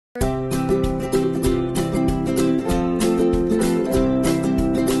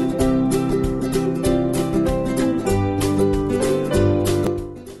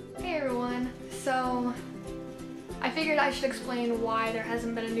should explain why there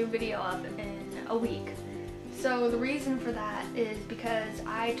hasn't been a new video up in a week. So the reason for that is because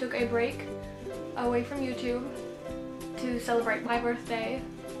I took a break away from YouTube to celebrate my birthday.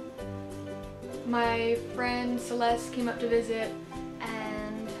 My friend Celeste came up to visit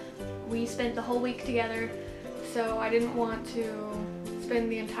and we spent the whole week together, so I didn't want to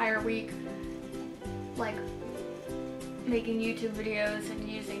spend the entire week like making YouTube videos and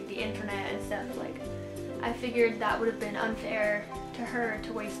using the internet and stuff. Like, I figured that would have been unfair to her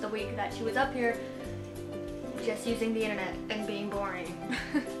to waste the week that she was up here just using the internet and being boring.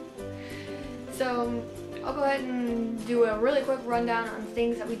 So I'll go ahead and do a really quick rundown on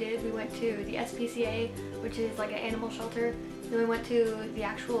things that we did. We went to the SPCA, which is like an animal shelter. Then we went to the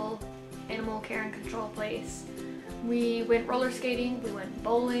actual animal care and control place. We went roller skating, we went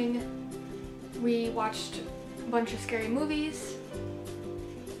bowling, we watched a bunch of scary movies.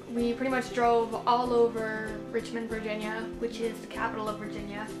 We pretty much drove all over Richmond, Virginia, which is the capital of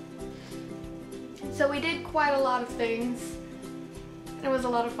Virginia. So we did quite a lot of things, and it was a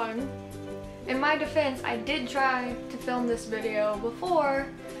lot of fun. In my defense, I did try to film this video before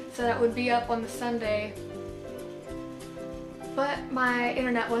so that it would be up on the Sunday, but my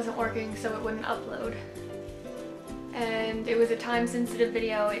internet wasn't working, so it wouldn't upload. And it was a time-sensitive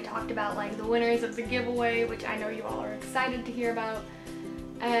video. It talked about like the winners of the giveaway, which I know you all are excited to hear about.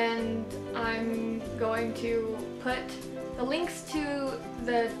 And I'm going to put the links to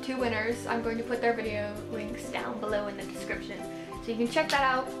the 2 winners. I'm going to put their video links down below in the description, so you can check that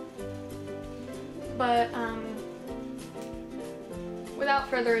out. But without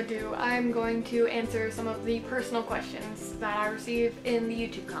further ado, I'm going to answer some of the personal questions that I receive in the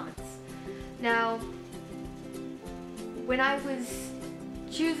YouTube comments. Now, when I was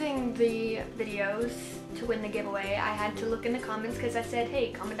choosing the videos to win the giveaway, I had to look in the comments because I said,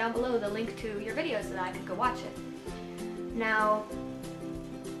 hey, comment down below the link to your video so that I could go watch it. Now,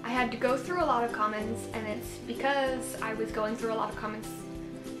 I had to go through a lot of comments, and it's because I was going through a lot of comments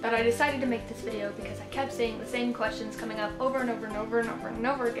that I decided to make this video, because I kept seeing the same questions coming up over and over and over and over and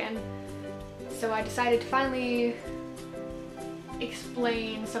over again. So I decided to finally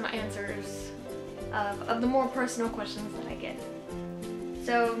explain some answers of the more personal questions that I get.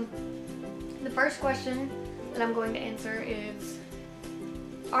 So the first question that I'm going to answer is,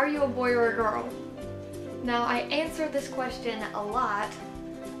 are you a boy or a girl? Now, I answer this question a lot.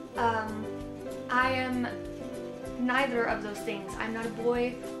 I am neither of those things. I'm not a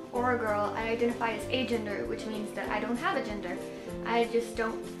boy or a girl. I identify as agender, which means that I don't have a gender. I just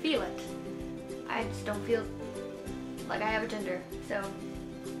don't feel it. I just don't feel like I have a gender. So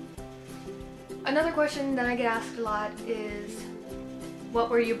another question that I get asked a lot is, what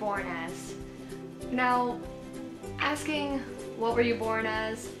were you born as? Now, asking what were you born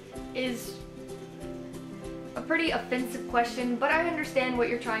as is a pretty offensive question, but I understand what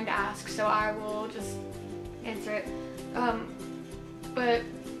you're trying to ask, so I will just answer it. But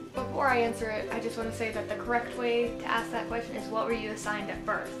before I answer it, I just want to say that the correct way to ask that question is, what were you assigned at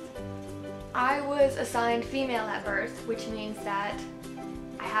birth? I was assigned female at birth, which means that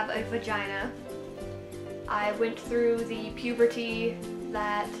I have a vagina. I went through the puberty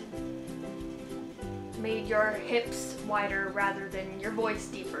that made your hips wider rather than your voice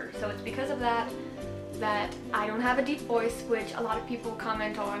deeper. So it's because of that that I don't have a deep voice, which a lot of people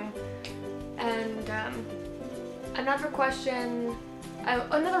comment on. And another question,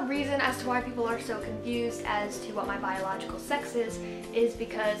 another reason as to why people are so confused as to what my biological sex is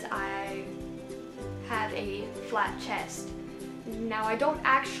because I have a flat chest. Now, I don't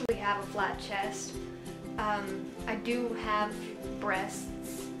actually have a flat chest. I do have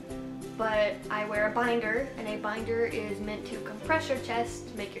breasts, but I wear a binder, and a binder is meant to compress your chest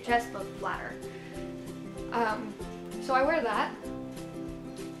to make your chest look flatter. So I wear that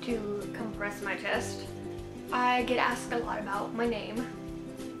to compress my chest. I get asked a lot about my name.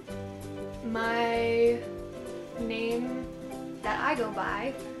 My name that I go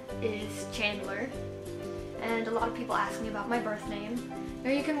by is Chandler, and a lot of people ask me about my birth name. Now,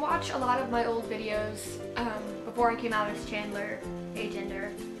 you can watch a lot of my old videos before I came out as Chandler,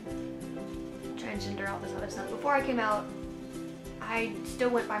 agender, transgender, all this other stuff. Before I came out, I still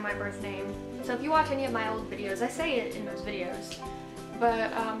went by my birth name. So if you watch any of my old videos, I say it in those videos.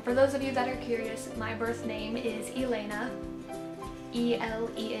 But for those of you that are curious, my birth name is Elena,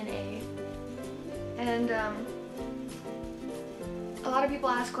 E-L-E-N-A. And a lot of people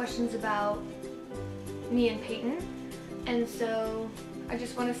ask questions about me and Peyton, and so I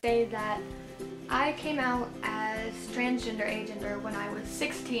just want to say that I came out as transgender agender when I was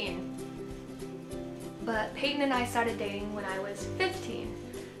 16, but Peyton and I started dating when I was 15.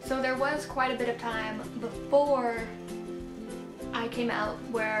 So there was quite a bit of time before I came out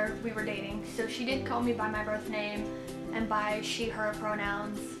where we were dating, so she did call me by my birth name and by she, her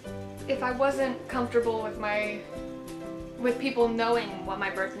pronouns. If I wasn't comfortable with people knowing what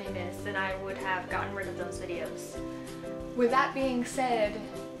my birth name is, then I would have gotten rid of those videos. With that being said,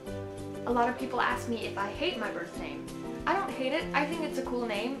 a lot of people ask me if I hate my birth name. I don't hate it. I think it's a cool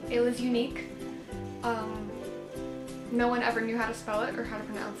name. It was unique. No one ever knew how to spell it or how to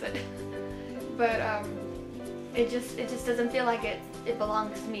pronounce it. But it just doesn't feel like it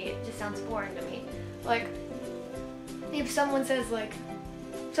belongs to me. It just sounds boring to me. Like, if someone says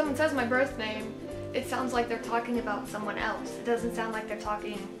my birth name, it sounds like they're talking about someone else. It doesn't sound like they're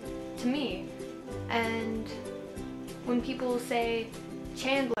talking to me. And when people say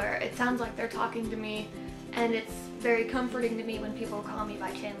Chandler, it sounds like they're talking to me, and it's very comforting to me when people call me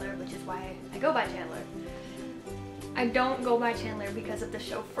by Chandler, which is why I go by Chandler. I don't go by Chandler because of the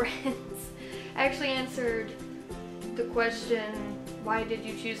show Friends. I actually answered the question, why did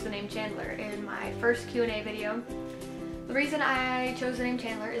you choose the name Chandler, in my first Q&A video. The reason I chose the name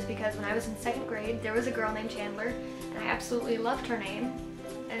Chandler is because when I was in 2nd grade, there was a girl named Chandler, and I absolutely loved her name,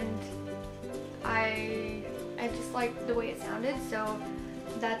 and I just liked the way it sounded, so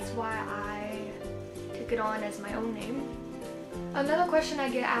that's why I took it on as my own name. Another question I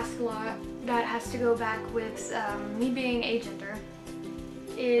get asked a lot that has to go back with me being agender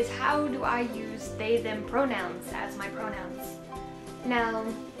is, how do I use they, them pronouns as my pronouns? Now,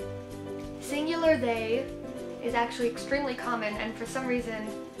 singular they is actually extremely common, and for some reason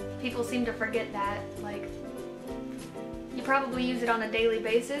people seem to forget that. Like, you probably use it on a daily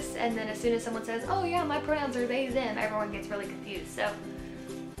basis, and then as soon as someone says, oh yeah, my pronouns are they, them, everyone gets really confused. So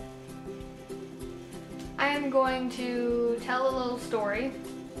I am going to tell a little story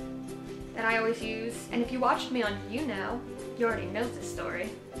that I always use, and if you watched me on You already know this story.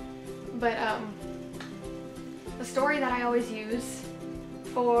 But the story that I always use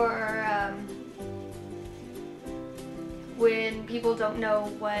for when people don't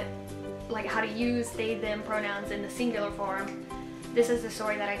know how to use they, them pronouns in the singular form, this is the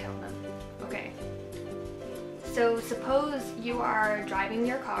story that I tell them. Okay. So suppose you are driving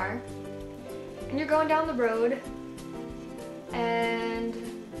your car and you're going down the road and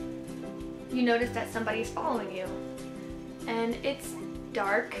you notice that somebody's following you. And it's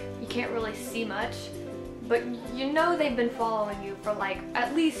dark, you can't really see much, but you know they've been following you for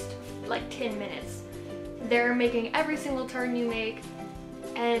at least 10 minutes. They're making every single turn you make,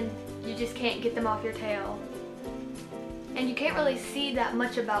 and you just can't get them off your tail. And you can't really see that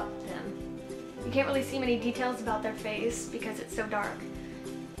much about them. You can't really see many details about their face because it's so dark.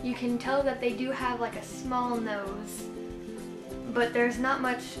 You can tell that they do have a small nose, but there's not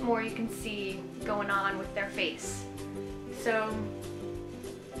much more you can see going on with their face. So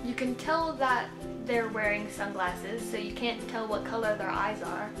you can tell that they're wearing sunglasses, so you can't tell what color their eyes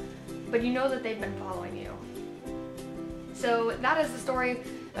are, but you know that they've been following you. So that is the story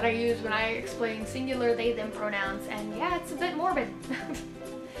that I use when I explain singular they, them pronouns, and yeah, it's a bit morbid.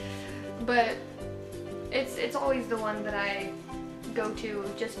 But it's always the one that I go to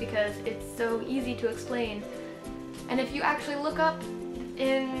just because it's so easy to explain. And if you actually look up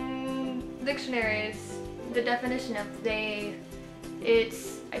in dictionaries the definition of they,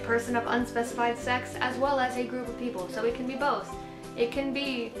 it's a person of unspecified sex as well as a group of people, so it can be both. It can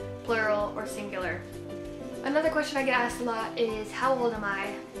be plural or singular. Another question I get asked a lot is, how old am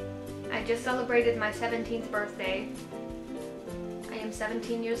I? I just celebrated my 17th birthday. I am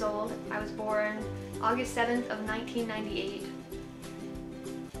 17 years old. I was born August 7th of 1998.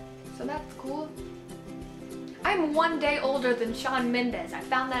 So that's cool. I'm 1 day older than Shawn Mendes. I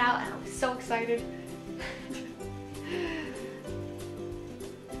found that out and I was so excited.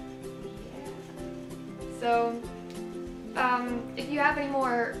 So, if you have any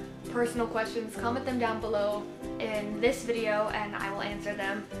more personal questions, comment them down below in this video and I will answer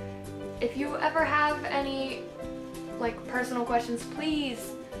them. If you ever have any personal questions,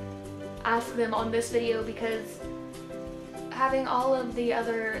 please ask them on this video, because having all of the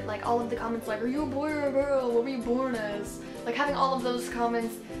other, all of the comments are you a boy or a girl, what were you born as? Having all of those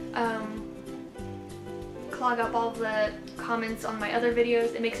comments clog up all of the comments on my other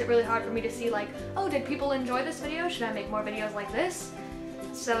videos. It makes it really hard for me to see oh, did people enjoy this video? Should I make more videos like this?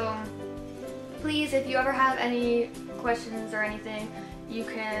 So please, if you ever have any questions or anything, you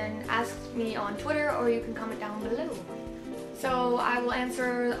can ask me on Twitter or you can comment down below. So I will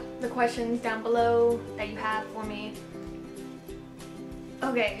answer the questions down below that you have for me.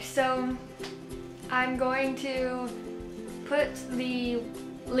 Okay, so I'm going to put the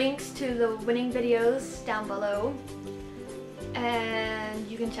links to the winning videos down below and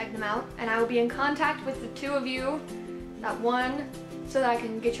you can check them out, and I will be in contact with the two of you that one, so that I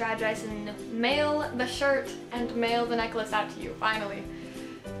can get your address and mail the shirt and mail the necklace out to you, finally.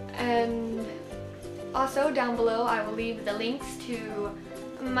 And also down below I will leave the links to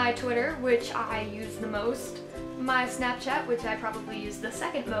my Twitter, which I use the most, my Snapchat, which I probably use the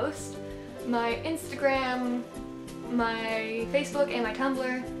second most, my Instagram, my Facebook, and my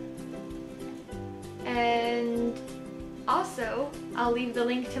Tumblr. And also, I'll leave the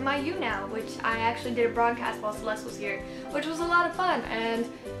link to my YouNow, which I actually did a broadcast while Celeste was here, which was a lot of fun, and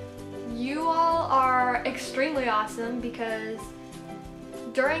you all are extremely awesome because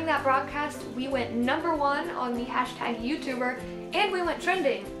during that broadcast we went #1 on the hashtag YouTuber and we went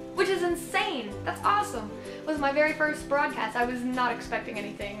trending, which is insane. That's awesome. It was my very first broadcast. I was not expecting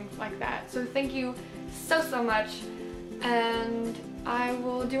anything like that. So thank you so much, and I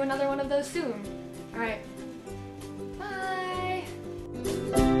will do another one of those soon. Alright.